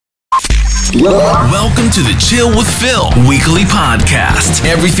Welcome to the Chill with Phil weekly podcast.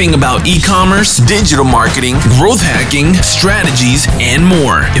 Everything about e-commerce, digital marketing, growth hacking, strategies, and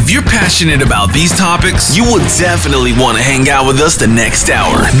more. If you're passionate about these topics, you will definitely want to hang out with us the next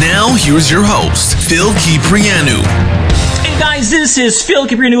hour. Now, here's your host, Phil Kiprianou. Hey guys, this is Phil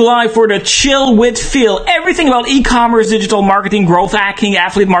Kiprianou live for the Chill with Phil. Everything about e-commerce, digital marketing, growth hacking,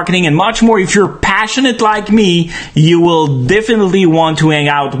 affiliate marketing, and much more. If you're passionate like me, you will definitely want to hang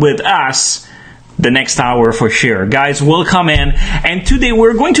out with us the next hour for sure. Guys, welcome in. And today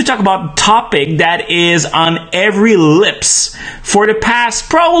we're going to talk about a topic that is on every lips for the past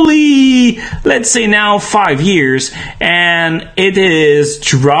probably, let's say now 5 years. And it is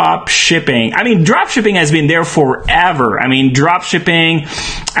drop shipping. I mean, drop shipping has been there forever. I mean, drop shipping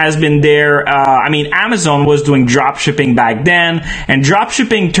has been there. Amazon was doing drop shipping back then. And drop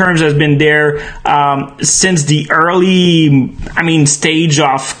shipping terms has been there since the early, stage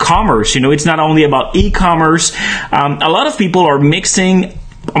of commerce. You know, it's not only about e-commerce. A lot of people are mixing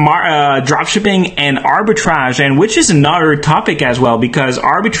dropshipping and arbitrage, and which is another topic as well, because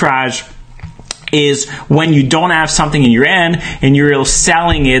arbitrage is when you don't have something in your end and you're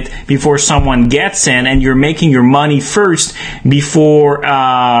selling it before someone gets in, and you're making your money first before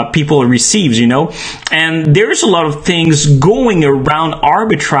people receives, you know. And there's a lot of things going around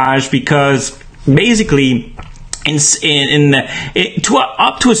arbitrage, because basically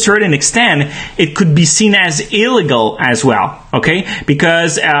up to a certain extent, it could be seen as illegal as well, okay?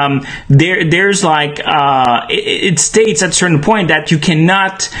 Because there's like it states at a certain point that you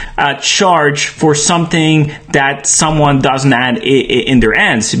cannot charge for something that someone doesn't add in their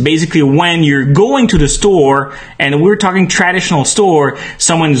ends. Basically, when you're going to the store, and we're talking traditional store,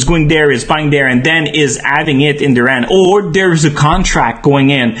 someone is going there, is buying there, and then is adding it in their end, or there's a contract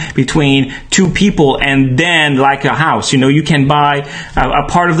going in between two people, and then like a house, you know, you can buy a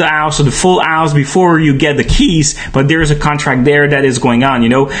part of the house or the full house before you get the keys, but there's a contract there that is going on, you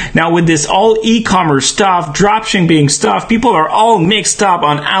know. Now with this all e-commerce stuff, dropshipping stuff, people are all mixed up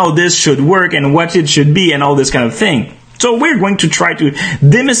on how this should work and what it should be and all this kind of thing. So we're going to try to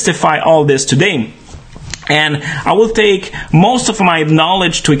demystify all this today. And I will take most of my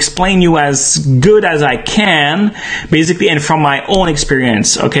knowledge to explain you as good as I can, basically, and from my own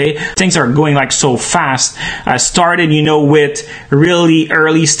experience, okay? Things are going like so fast. I started, you know, with really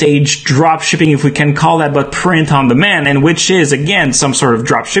early stage drop shipping, if we can call that, but print on demand, and which is, again, some sort of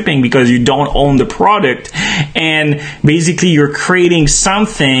drop shipping because you don't own the product. And basically, you're creating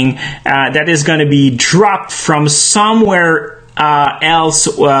something that is going to be dropped from somewhere else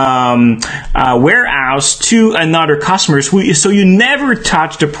warehouse to another customer, so you never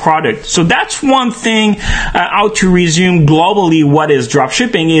touch the product. So that's one thing. How to resume globally what is drop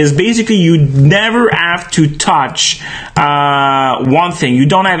shipping is basically you never have to touch one thing. You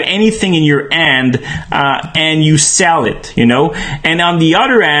don't have anything in your end, and you sell it, you know. And on the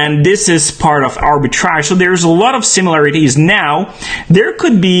other end, this is part of arbitrage. So there's a lot of similarities. Now there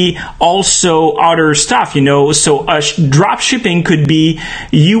could be also other stuff, you know. So drop shipping could be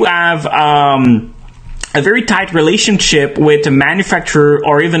you have a very tight relationship with a manufacturer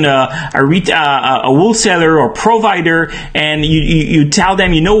or even a wholesaler or provider, and you tell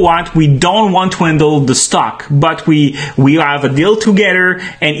them, you know what, we don't want to handle the stock, but we have a deal together,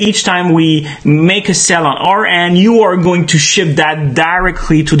 and each time we make a sale on our end, you are going to ship that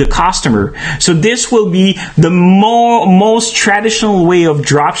directly to the customer. So this will be the most traditional way of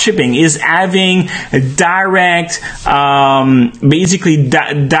drop shipping, is having a direct,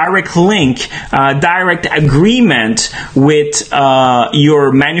 direct link, direct agreement with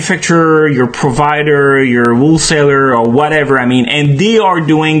your manufacturer, your provider, your wholesaler, or whatever. And they are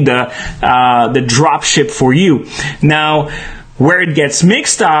doing the drop ship for you. Now, where it gets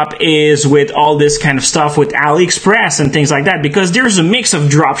mixed up is with all this kind of stuff with AliExpress and things like that, because there's a mix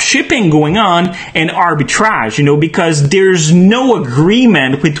of drop shipping going on and arbitrage, you know, because there's no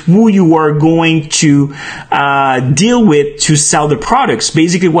agreement with who you are going to deal with to sell the products.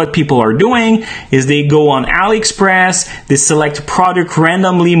 Basically, what people are doing is they go on AliExpress, they select a product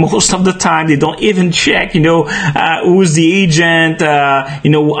randomly most of the time. They don't even check, you know, who's the agent,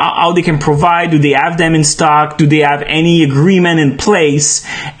 you know, how they can provide. Do they have them in stock? Do they have any agreement in place?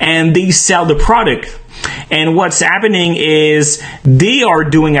 And they sell the product. And what's happening is they are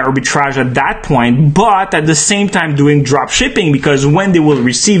doing arbitrage at that point, but at the same time doing drop shipping, because when they will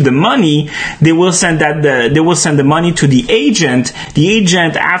receive the money, they will send the money to the agent. The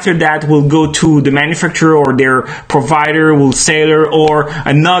agent after that will go to the manufacturer or their provider, wholesaler, or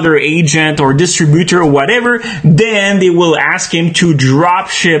another agent or distributor or whatever. Then they will ask him to drop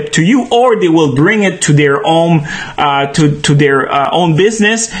ship to you, or they will bring it to their own to their own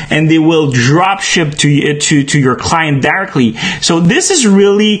business, and they will drop ship to your client directly. So this is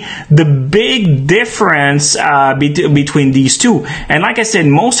really the big difference between these two. And like I said,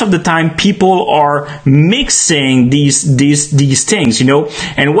 most of the time people are mixing these things,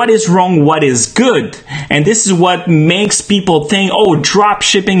 and what is wrong, what is good. And this is what makes people think, oh, drop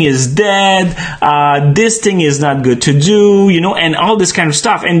shipping is dead, this thing is not good to do, and all this kind of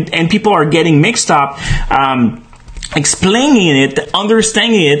stuff. And people are getting mixed up, explaining it,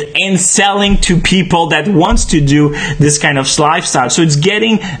 understanding it, and selling to people that wants to do this kind of lifestyle. So it's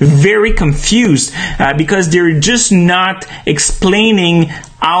getting very confused because they're just not explaining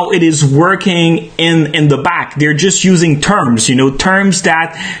how it is working in the back. They're just using terms, terms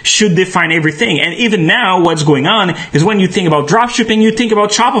that should define everything. And even now, what's going on is when you think about dropshipping, you think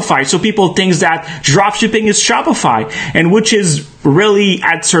about Shopify. So people think that dropshipping is Shopify, and which is really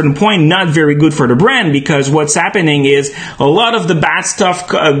at a certain point not very good for the brand, because what's happening is a lot of the bad stuff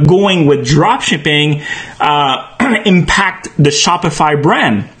going with dropshipping impact the Shopify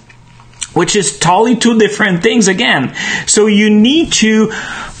brand, which is totally two different things again. So you need to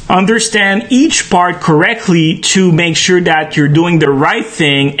understand each part correctly to make sure that you're doing the right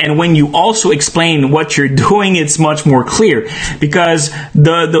thing. And when you also explain what you're doing, it's much more clear, because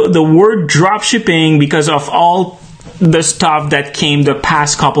the word dropshipping, because of all the stuff that came the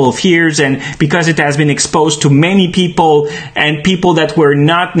past couple of years, and because it has been exposed to many people and people that were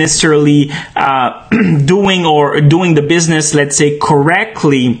not necessarily doing the business, let's say,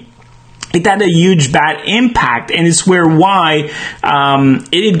 correctly, it had a huge bad impact, and it's why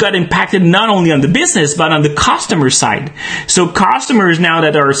it got impacted not only on the business but on the customer side. So customers now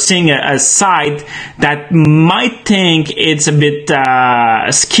that are seeing a site that might think it's a bit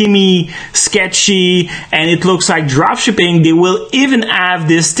skimmy, sketchy, and it looks like dropshipping, they will even have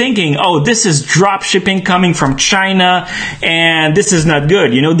this thinking, oh, this is dropshipping coming from China, and this is not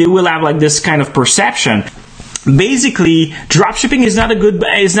good. They will have like this kind of perception. Basically, dropshipping is not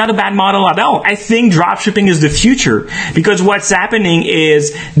a bad model at all. I think dropshipping is the future, because what's happening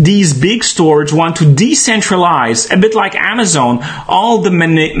is these big stores want to decentralize, a bit like Amazon, all the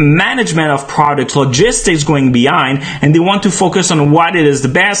management of products, logistics going behind, and they want to focus on what it is the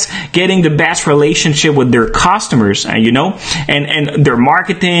best, getting the best relationship with their customers, and their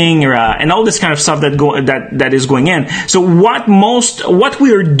marketing, and all this kind of stuff that is going in. So what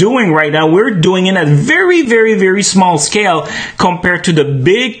we are doing right now, we're doing it at very, very, very small scale compared to the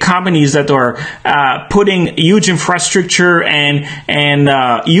big companies that are putting huge infrastructure and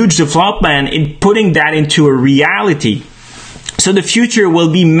huge development in putting that into a reality. So the future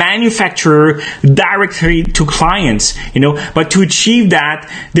will be manufacturer directly to clients, but to achieve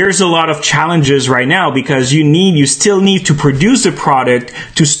that, there's a lot of challenges right now, because you still need to produce the product,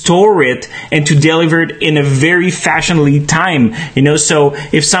 to store it, and to deliver it in a very fashionably time, so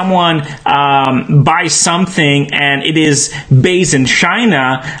if someone buys something and it is based in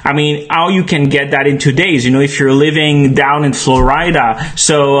China, how you can get that in 2 days, if you're living down in Florida.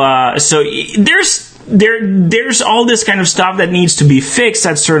 So there's all this kind of stuff that needs to be fixed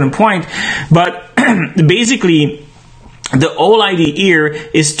at a certain point, but basically the whole idea here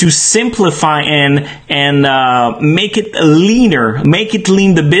is to simplify and make it leaner, make it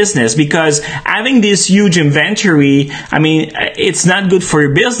lean the business, because having this huge inventory, it's not good for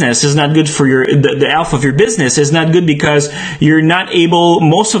your business. It's not good for the health of your business. It's not good because you're not able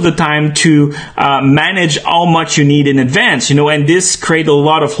most of the time to manage how much you need in advance, and this creates a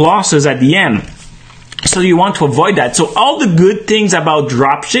lot of losses at the end. So you want to avoid that. So all the good things about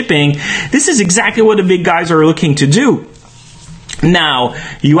drop shipping, this is exactly what the big guys are looking to do. Now,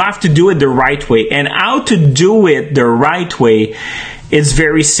 you have to do it the right way. And how to do it the right way is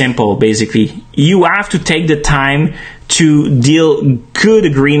very simple, basically. You have to take the time to deal good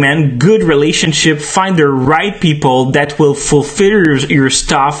agreement, good relationship, find the right people that will fulfill your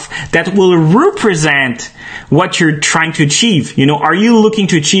stuff, that will represent what you're trying to achieve. Are you looking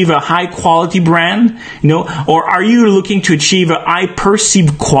to achieve a high quality brand? Or are you looking to achieve a high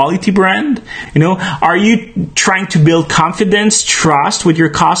perceived quality brand? Are you trying to build confidence, trust with your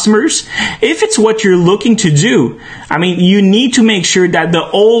customers? If it's what you're looking to do, you need to make sure that the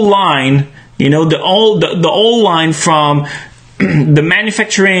whole line, the whole line from the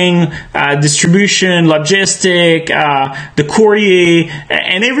manufacturing, distribution, logistic, the courier,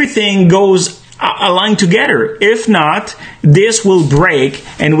 and everything goes aligned together. If not, this will break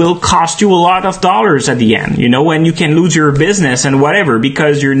and will cost you a lot of dollars at the end, and you can lose your business and whatever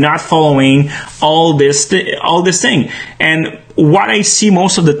because you're not following all this thing. And what I see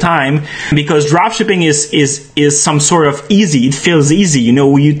most of the time, because dropshipping is some sort of easy, it feels easy.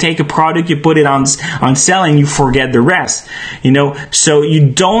 You take a product, you put it on sale, and you forget the rest. So you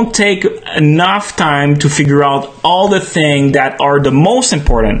don't take enough time to figure out all the things that are the most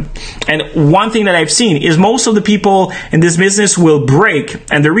important. And one thing that I've seen is most of the people in this business will break,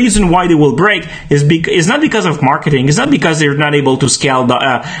 and the reason why they will break is not because of marketing. It's not because they're not able to scale the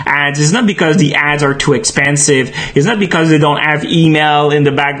ads. It's not because the ads are too expensive. It's not because they don't have email in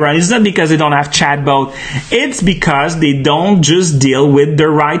the background. It's not because they don't have chatbot. It's because they don't just deal with the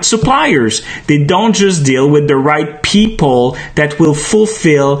right suppliers. They don't just deal with the right people that will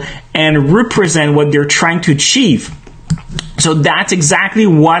fulfill and represent what they're trying to achieve. So that's exactly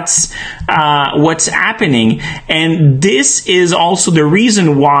what's happening, and this is also the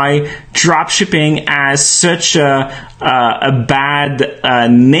reason why dropshipping has such a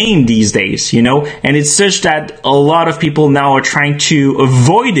bad name these days, and it's such that a lot of people now are trying to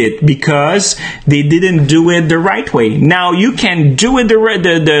avoid it because they didn't do it the right way. Now you can do it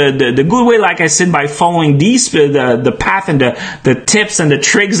the good way, like I said, by following the path and the tips and the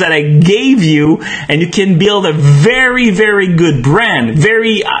tricks that I gave you, and you can build a very, very good brand,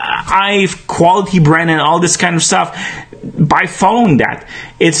 very high quality brand, and all this kind of stuff by following that.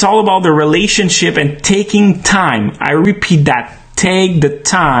 It's all about the relationship and taking time. I repeat that. Take the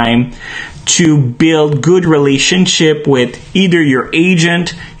time to build good relationship with either your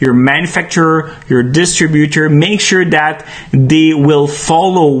agent, your manufacturer, your distributor. Make sure that they will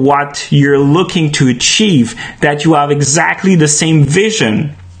follow what you're looking to achieve, that you have exactly the same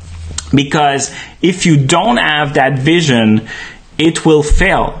vision. Because if you don't have that vision, it will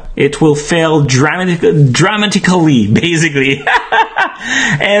fail. It will fail dramatically, basically.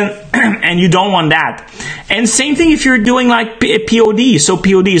 and you don't want that. And same thing if you're doing like POD. So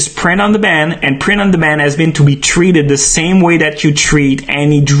POD is print on demand, and print on demand has been to be treated the same way that you treat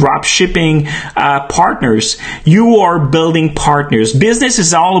any drop shipping partners. You are building partners. Business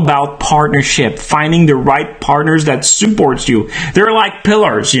is all about partnership, finding the right partners that supports you. They're like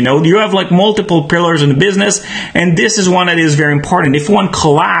pillars, you have like multiple pillars in the business, and this is one that is very important. If one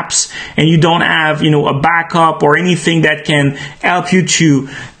collapses and you don't have, a backup or anything that can help you to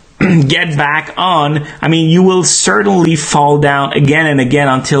get back on, you will certainly fall down again and again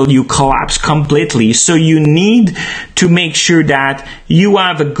until you collapse completely. So you need to make sure that you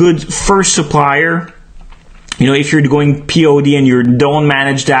have a good first supplier. If you're going POD and you don't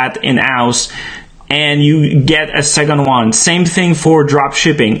manage that in-house, and you get a second one. Same thing for drop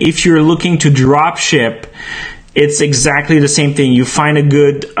shipping. If you're looking to drop ship, it's exactly the same thing. You find a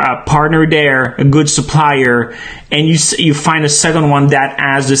good partner there, a good supplier, and you find a second one that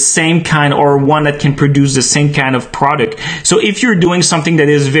has the same kind, or one that can produce the same kind of product. So if you're doing something that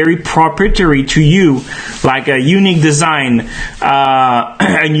is very proprietary to you, like a unique design,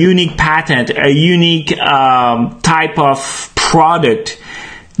 a unique patent, a unique type of product,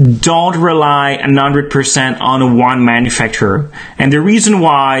 don't rely 100% on one manufacturer. And the reason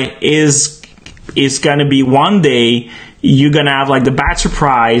why is going to be one day you're going to have like the bad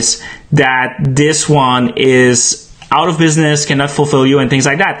surprise that this one is out of business, cannot fulfill you, and things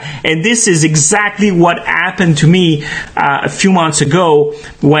like that. And this is exactly what happened to me a few months ago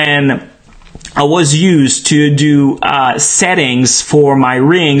when I was used to do settings for my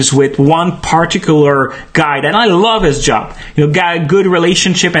rings with one particular guy that I love his job. Got a good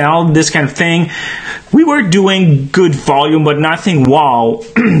relationship and all this kind of thing. We were doing good volume, but nothing wow,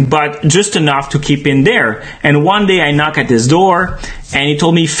 but just enough to keep in there. And one day I knock at his door and he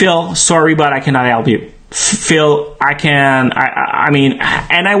told me, "Phil, sorry, but I cannot help you. Phil, and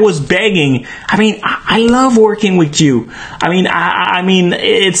I was begging. I love working with you.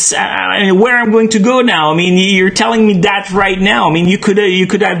 It's where I'm going to go now. You're telling me that right now. You could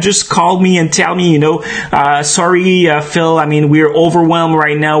have just called me and tell me, sorry, Phil, we're overwhelmed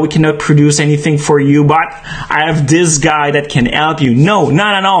right now. We cannot produce anything for you, but I have this guy that can help you." No,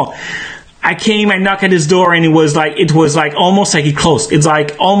 not at all. I came, I knocked at his door, and it was like almost like he closed. It's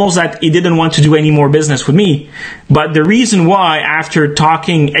like almost that he didn't want to do any more business with me. But the reason why, after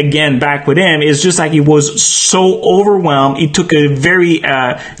talking again back with him, is just like he was so overwhelmed. He took a very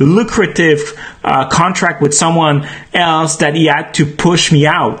lucrative contract with someone else that he had to push me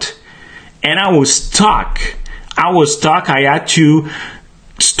out. And I was stuck. I had to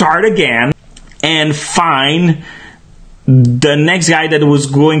start again and find the next guy that was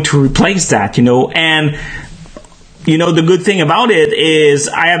going to replace that, and the good thing about it is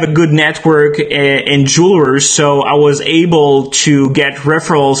I have a good network in jewelers, so I was able to get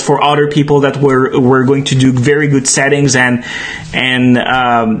referrals for other people that were going to do very good settings and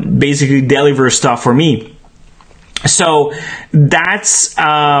basically deliver stuff for me. So that's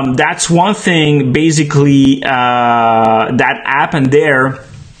one thing basically that happened there.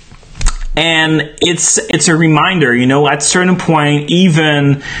 And it's a reminder, at a certain point,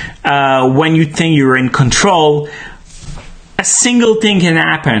 even when you think you're in control, a single thing can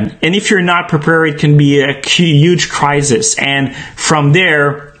happen. And if you're not prepared, it can be a huge crisis. And from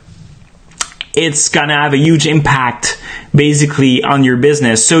there, it's gonna have a huge impact basically on your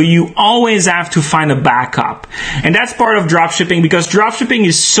business. So you always have to find a backup. And that's part of dropshipping, because dropshipping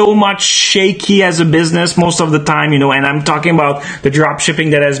is so much shaky as a business most of the time, and I'm talking about the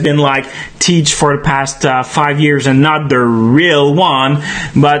dropshipping that has been teach for the past 5 years and not the real one.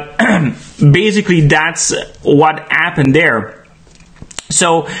 But basically that's what happened there.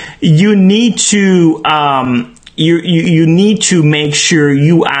 So you need to you need to make sure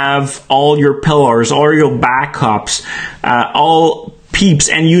you have all your pillars, all your backups, all peeps,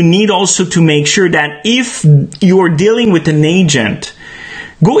 and you need also to make sure that if you're dealing with an agent,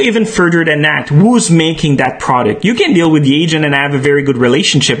 go even further than that. Who's making that product? You can deal with the agent and have a very good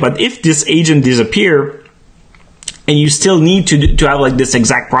relationship, but if this agent disappears, and you still need to have this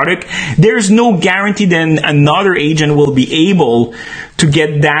exact product, there's no guarantee that another agent will be able to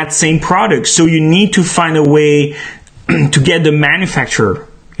get that same product. So you need to find a way to get the manufacturer.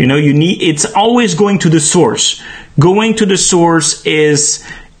 It's always going to the source. Going to the source is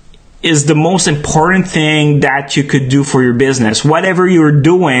the most important thing that you could do for your business. Whatever you're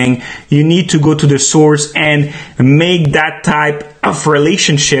doing, you need to go to the source and make that type of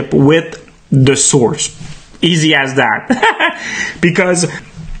relationship with the source. Easy as that. Because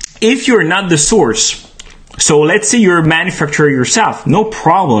if you're not the source, so let's say you're a manufacturer yourself, no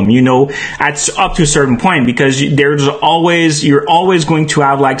problem, at up to a certain point, because you're always going to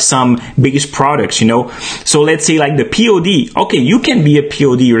have some base products, So let's say the POD. Okay, you can be a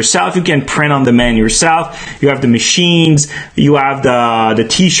POD yourself. You can print on demand yourself. You have the machines, you have the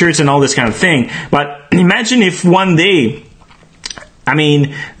t-shirts and all this kind of thing. But imagine if one day,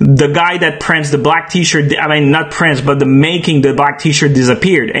 the guy that prints the black t-shirt, not prints, but making the black t-shirt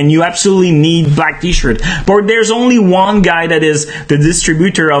disappeared, and you absolutely need black t-shirt. But there's only one guy that is the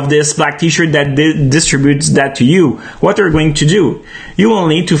distributor of this black t-shirt that distributes that to you. What are you going to do? You will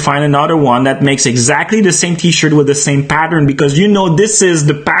need to find another one that makes exactly the same t-shirt with the same pattern, because this is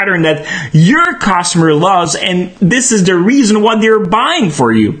the pattern that your customer loves, and this is the reason why they're buying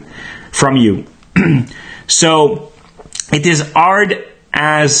from you. So it is hard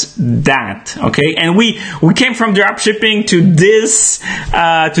as that, okay? And we came from dropshipping to this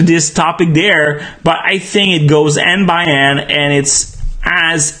topic there, but I think it goes end by end, and it's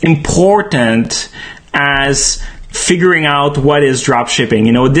as important as figuring out what is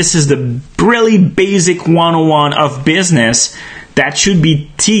dropshipping. This is the really basic 101 of business that should be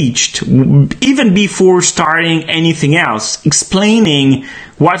taught even before starting anything else, explaining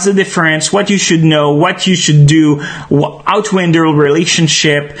what's the difference, what you should know, what you should do, how to handle a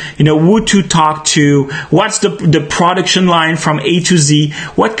relationship, who to talk to, what's the production line from A to Z,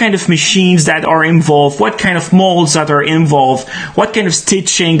 what kind of machines that are involved, what kind of molds that are involved, what kind of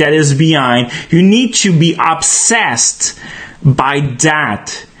stitching that is behind. You need to be obsessed by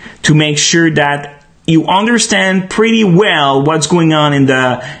that to make sure that you understand pretty well what's going on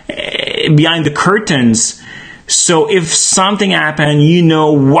behind the curtains. So if something happened, you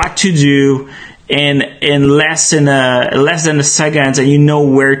know what to do in less than a second, and you know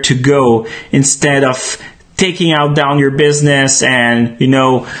where to go, instead of taking out down your business and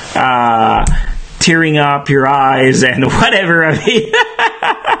tearing up your eyes and whatever.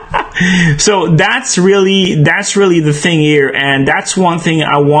 So that's really the thing here, and that's one thing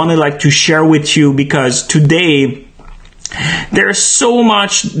I wanted to share with you, because today there's so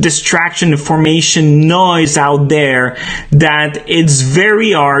much distraction, information, noise out there that it's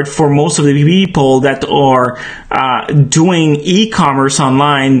very hard for most of the people that are doing e-commerce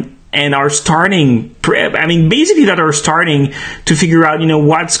online and are starting, that are starting to figure out,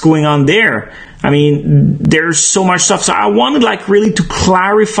 what's going on there. There's so much stuff. So I wanted really to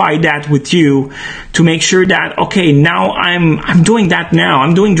clarify that with you, to make sure that, okay, now I'm doing that now.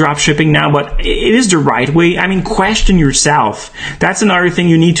 I'm doing drop shipping now, but it is the right way. Question yourself. That's another thing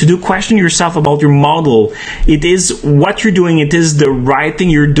you need to do. Question yourself about your model. It is what you're doing. It is the right thing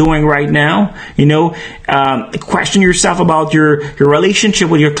you're doing right now. Question yourself about your relationship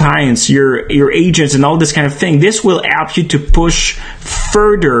with your clients, your agents, methods and all this kind of thing, this will help you to push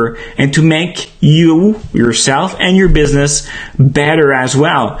further and to make yourself and your business better as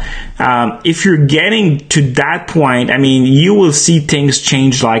well. If you're getting to that point, I mean, you will see things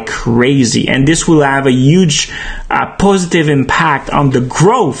change like crazy, and this will have a huge positive impact on the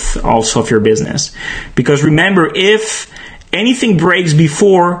growth also of your business. Because remember, if anything breaks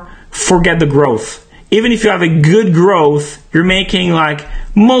before, forget the growth. Even if you have a good growth, you're making like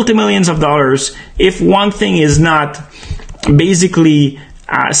multi-millions of dollars. If one thing is not basically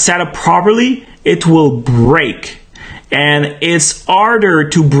set up properly, it will break. And it's harder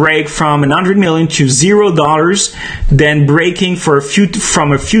to break from $100 million to $0 than breaking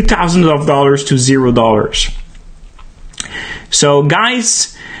from a few thousands of dollars to $0. So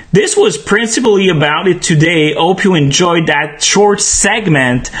guys, this was principally about it today. Hope you enjoyed that short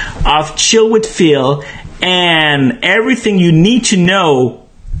segment of Chill with Phil and everything you need to know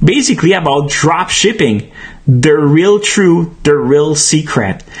basically about drop shipping. The real truth, the real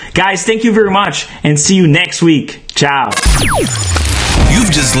secret. Guys, thank you very much and see you next week. Ciao.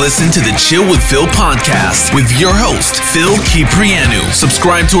 You've just listened to the Chill with Phil podcast with your host, Phil Cipriano.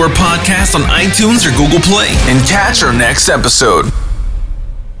 Subscribe to our podcast on iTunes or Google Play and catch our next episode.